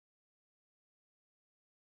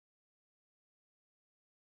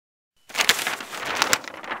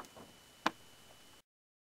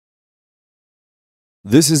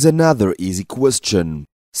This is another easy question.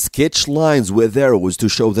 Sketch lines with arrows to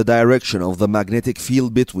show the direction of the magnetic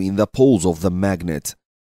field between the poles of the magnet.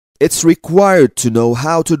 It's required to know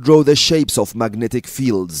how to draw the shapes of magnetic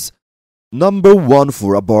fields. Number 1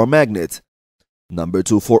 for a bar magnet. Number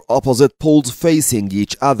 2 for opposite poles facing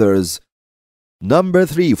each others. Number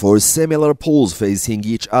 3 for similar poles facing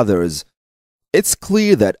each others. It's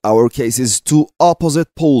clear that our case is two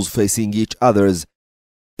opposite poles facing each others.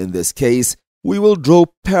 In this case, we will draw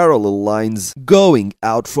parallel lines going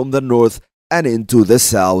out from the north and into the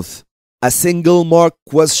south. A single mark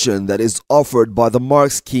question that is offered by the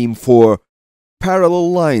mark scheme for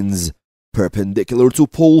parallel lines perpendicular to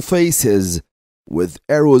pole faces with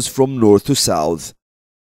arrows from north to south.